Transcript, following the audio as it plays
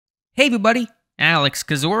Hey everybody, Alex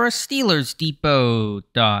Kazora,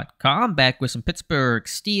 SteelersDepot.com, back with some Pittsburgh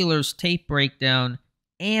Steelers tape breakdown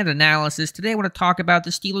and analysis. Today I want to talk about the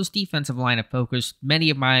Steelers defensive line. I focused many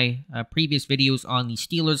of my previous videos on the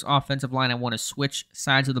Steelers offensive line. I want to switch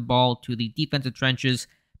sides of the ball to the defensive trenches.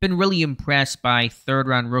 Been really impressed by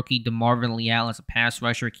third-round rookie DeMarvin Leal as a pass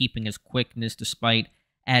rusher, keeping his quickness despite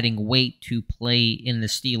adding weight to play in the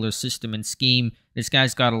Steelers system and scheme. This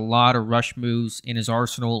guy's got a lot of rush moves in his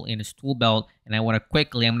arsenal, in his tool belt, and I'm going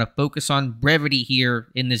to focus on brevity here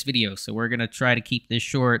in this video. So we're going to try to keep this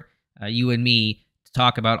short, you and me, to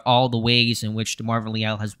talk about all the ways in which DeMarvin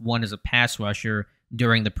Leal has won as a pass rusher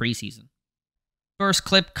during the preseason. First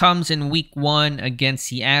clip comes in week 1 against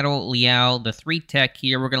Seattle. Leal, the 3-tech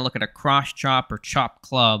here. We're going to look at a cross chop or chop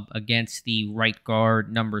club against the right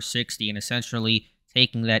guard, number 60, and essentially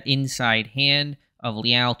taking that inside hand of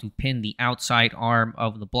Leal to pin the outside arm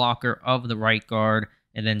of the blocker of the right guard,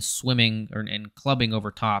 and then swimming and clubbing over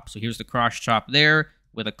top. So here's the cross chop there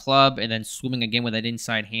with a club, and then swimming again with that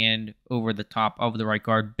inside hand over the top of the right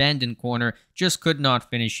guard. Bend in corner. Just could not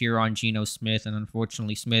finish here on Geno Smith, and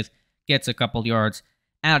unfortunately Smith gets a couple yards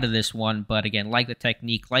out of this one. But again, like the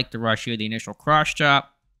technique, like the rush here, the initial cross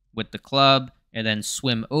chop with the club, and then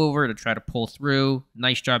swim over to try to pull through.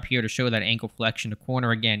 Nice job here to show that ankle flexion to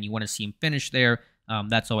corner. Again, you want to see him finish there.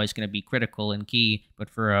 That's always going to be critical and key. But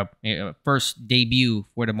for a first debut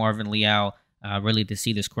for DeMarvin Leal, really to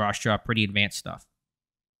see this cross chop, pretty advanced stuff.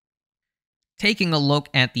 Taking a look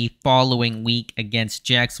at the following week against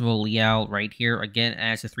Jacksonville, Leal right here, again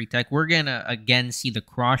as a 3-tech. We're going to, again, see the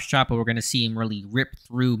cross chop, but we're going to see him really rip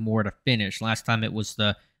through more to finish. Last time it was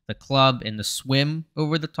the club and the swim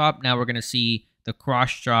over the top. Now we're going to see the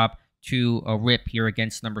cross chop to a rip here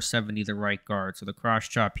against number 70, the right guard. So the cross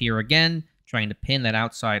chop here again, trying to pin that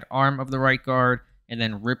outside arm of the right guard, and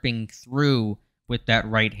then ripping through with that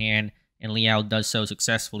right hand, and Leal does so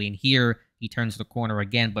successfully. And here he turns the corner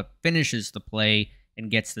again, but finishes the play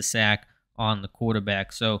and gets the sack on the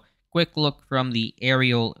quarterback. So quick look from the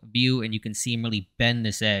aerial view, and you can see him really bend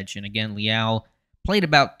this edge. And again, Leal played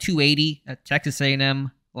about 280 at Texas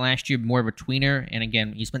A&M last year, more of a tweener, and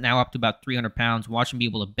again, he's been now up to about 300 pounds. Watch him be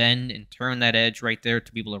able to bend and turn that edge right there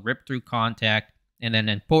to be able to rip through contact, and then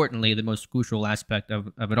importantly, the most crucial aspect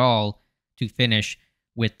of it all, to finish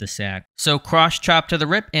with the sack. So cross chop to the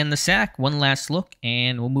rip and the sack. One last look,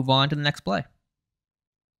 and we'll move on to the next play.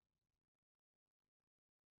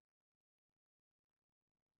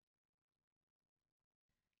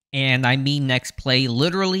 And I mean next play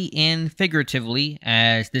literally and figuratively,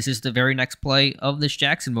 as this is the very next play of this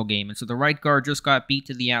Jacksonville game. And so the right guard just got beat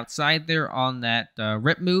to the outside there on that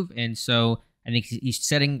rip move. And so I think he's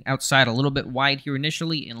setting outside a little bit wide here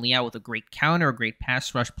initially, and Leal with a great counter, a great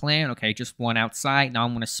pass rush plan. Okay, just one outside. Now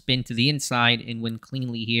I'm going to spin to the inside and win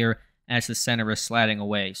cleanly here as the center is sliding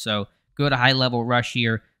away. So good high-level rush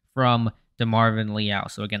here from DeMarvin Leal.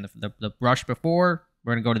 So again, the rush before,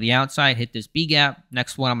 we're going to go to the outside, hit this B-gap.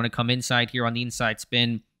 Next one, I'm going to come inside here on the inside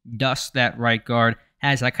spin, dust that right guard.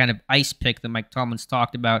 Has that kind of ice pick that Mike Tomlin's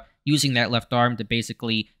talked about, using that left arm to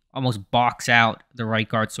basically almost box out the right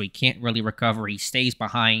guard so he can't really recover. He stays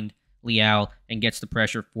behind Leal and gets the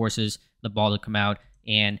pressure, forces the ball to come out,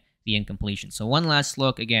 and the incompletion. So one last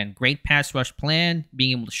look. Again, great pass rush plan,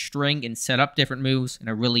 being able to string and set up different moves, and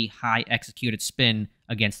a really high executed spin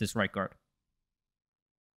against this right guard.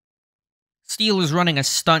 Steelers running a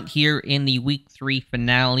stunt here in the Week 3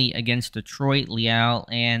 finale against Detroit. Leal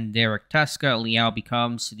and Derek Tuska. Leal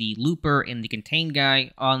becomes the looper and the contain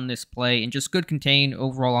guy on this play, and just good contain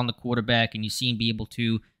overall on the quarterback, and you see him be able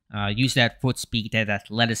to use that foot speed, that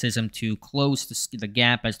athleticism to close the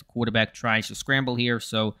gap as the quarterback tries to scramble here.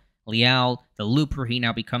 So Leal, the looper, he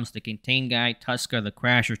now becomes the contain guy. Tuska, the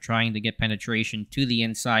crasher, trying to get penetration to the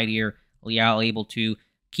inside here. Leal able to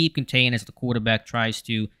keep contain as the quarterback tries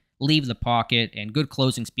to leave the pocket, and good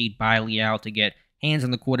closing speed by Leal to get hands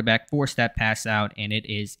on the quarterback, force that pass out, and it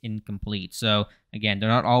is incomplete. So again, they're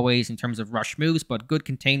not always in terms of rush moves, but good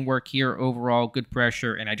contain work here overall, good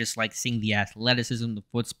pressure, and I just like seeing the athleticism, the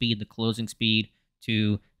foot speed, the closing speed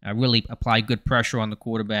to really apply good pressure on the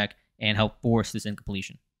quarterback and help force this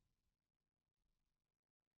incompletion.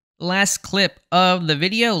 Last clip of the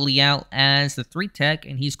video, Leal as the 3-tech,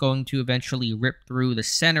 and he's going to eventually rip through the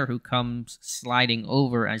center, who comes sliding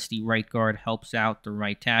over as the right guard helps out the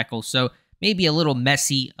right tackle. So maybe a little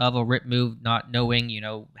messy of a rip move, not knowing,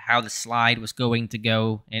 how the slide was going to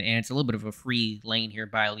go, and it's a little bit of a free lane here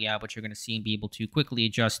by Leal, but you're going to see him be able to quickly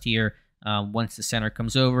adjust here once the center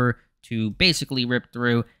comes over to basically rip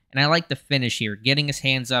through. And I like the finish here, getting his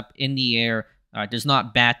hands up in the air, Does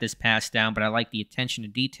not bat this pass down, but I like the attention to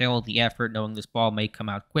detail, the effort, knowing this ball may come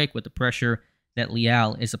out quick with the pressure that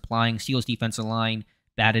Leal is applying. Steelers defensive line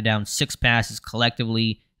batted down 6 passes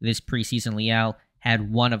collectively this preseason. Leal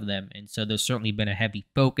had 1 of them, and so there's certainly been a heavy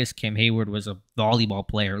focus. Cam Hayward was a volleyball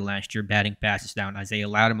player last year, batting passes down. Isaiah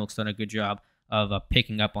Loudermilk's done a good job of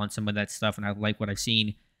picking up on some of that stuff, and I like what I've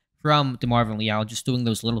seen from DeMarvin Leal, just doing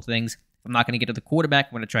those little things. If I'm not going to get to the quarterback,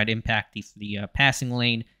 I'm going to try to impact the passing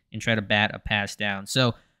lane and try to bat a pass down.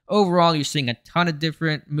 So overall, you're seeing a ton of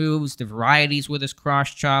different moves, the varieties with his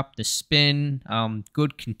cross chop, the spin,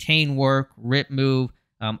 good contain work, rip move,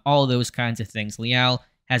 all those kinds of things. Leal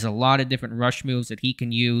has a lot of different rush moves that he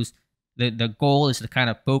can use. The goal is to kind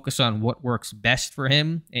of focus on what works best for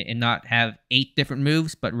him and not have 8 different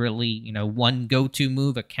moves, but really, one go-to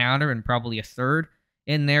move, a counter, and probably a third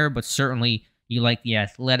in there. But certainly, you like the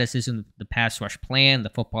athleticism, the pass rush plan, the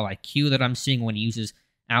football IQ that I'm seeing when he uses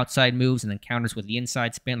outside moves and then counters with the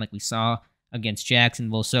inside spin like we saw against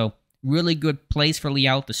Jacksonville. So really good place for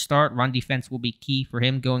Leal to start. Run defense will be key for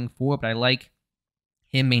him going forward, but I like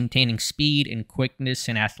him maintaining speed and quickness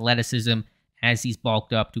and athleticism as he's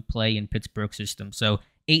bulked up to play in Pittsburgh's system. So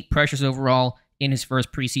 8 pressures overall in his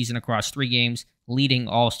first preseason across 3 games, leading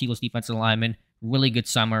all Steelers defensive linemen. Really good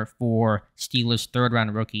summer for Steelers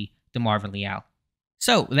third-round rookie DeMarvin Leal.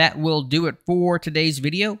 So that will do it for today's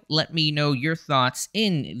video. Let me know your thoughts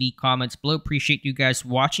in the comments below. Appreciate you guys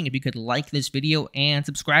watching. If you could like this video and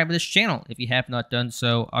subscribe to this channel if you have not done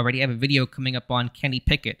so already. I have a video coming up on Kenny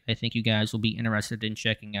Pickett I think you guys will be interested in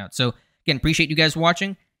checking out. So again, appreciate you guys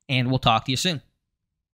watching, and we'll talk to you soon.